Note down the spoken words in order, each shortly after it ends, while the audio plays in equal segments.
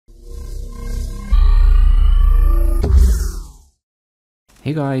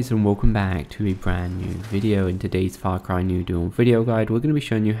Hey guys, and welcome back to a brand new video. In today's Far Cry New Dawn video guide, we're going to be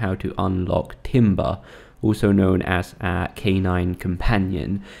showing you how to unlock Timber, also known as a Canine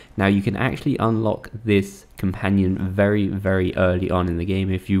Companion. Now you can actually unlock this companion very early on in the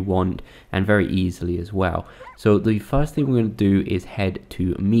game if you want, and very easily as well. So the first thing we're going to do is head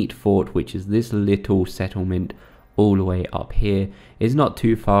to Meatfort, which is this little settlement all the way up here. It's not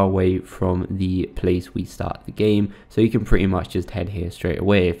too far away from the place we start the game, so you can pretty much just head here straight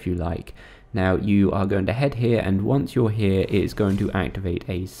away if you like. Now you are going to head here, and once you're here it's going to activate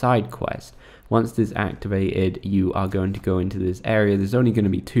a side quest. Once this is activated, you are going to go into this area. There's only going to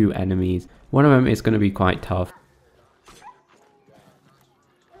be 2 enemies. One of them is going to be quite tough.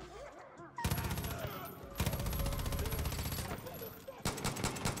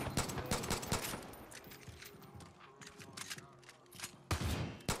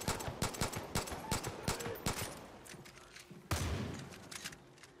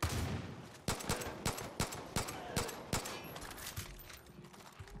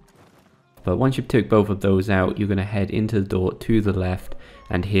 But once you've took both of those out, you're going to head into the door to the left,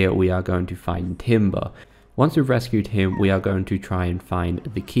 and here we are going to find Timber. Once we've rescued him, we are going to try and find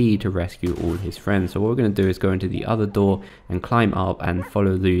the key to rescue all his friends. So what we're going to do is go into the other door and climb up and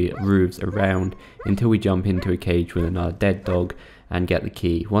follow the roofs around until we jump into a cage with another dead dog and get the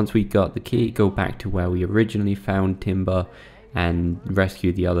key. Once we got the key, go back to where we originally found Timber and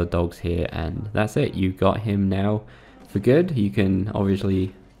rescue the other dogs here, and that's it. You got him now for good. You can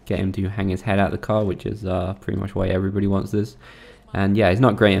obviously get him to hang his head out the car, which is pretty much why everybody wants this. And yeah, he's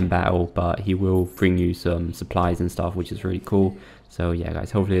not great in battle, but he will bring you some supplies and stuff, which is really cool. So yeah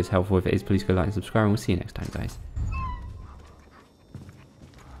guys, hopefully it's helpful. If it is, please go like and subscribe, and we'll see you next time guys.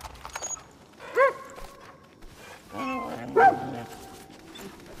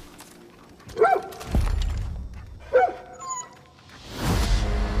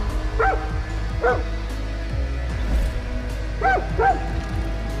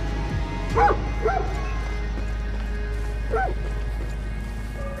 Woo!